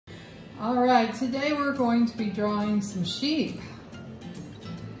All right, today we're going to be drawing some sheep.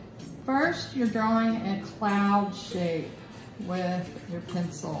 First, you're drawing a cloud shape with your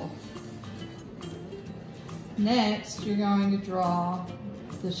pencil. Next, you're going to draw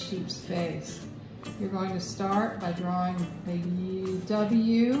the sheep's face. You're going to start by drawing a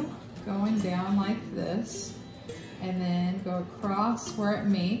W going down like this, and then go across where it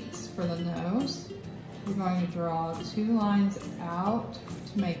meets for the nose. You're going to draw 2 lines out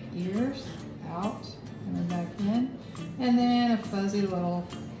to make ears, out and then back in, and then a fuzzy little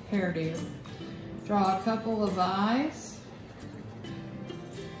hairdo. Draw a couple of eyes,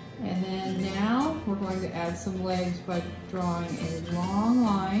 and then now we're going to add some legs by drawing a long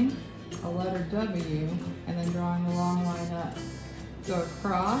line, a letter W, and then drawing a long line up. Go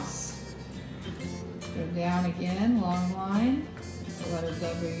across, go down again, long line, a letter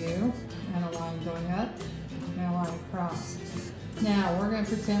W, and a line going up, and a line across. Now we're going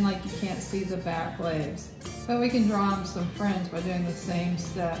to pretend like you can't see the back legs, but we can draw them some friends by doing the same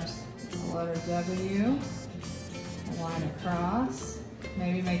steps. A letter W, a line across,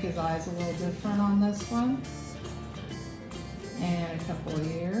 maybe make his eyes a little different on this one, and a couple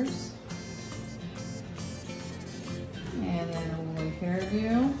of ears, and then a little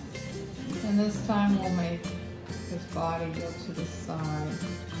hairdo, and this time we'll make his body go to the side.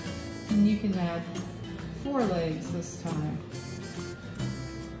 And you can add 4 legs this time.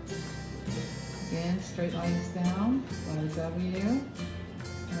 Again, straight lines down, letter W,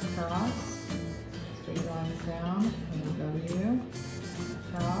 and across, straight lines down, letter W,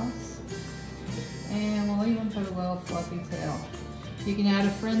 across, and we'll even put a little fluffy tail. You can add a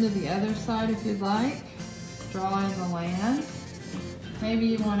friend to the other side if you'd like. Draw in the land. Maybe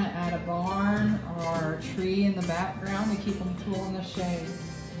you want to add a barn or a tree in the background to keep them cool in the shade.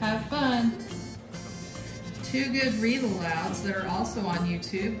 Have fun! 2 good read-alouds that are also on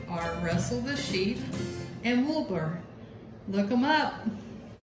YouTube are Russell the Sheep and Woolbur. Look them up!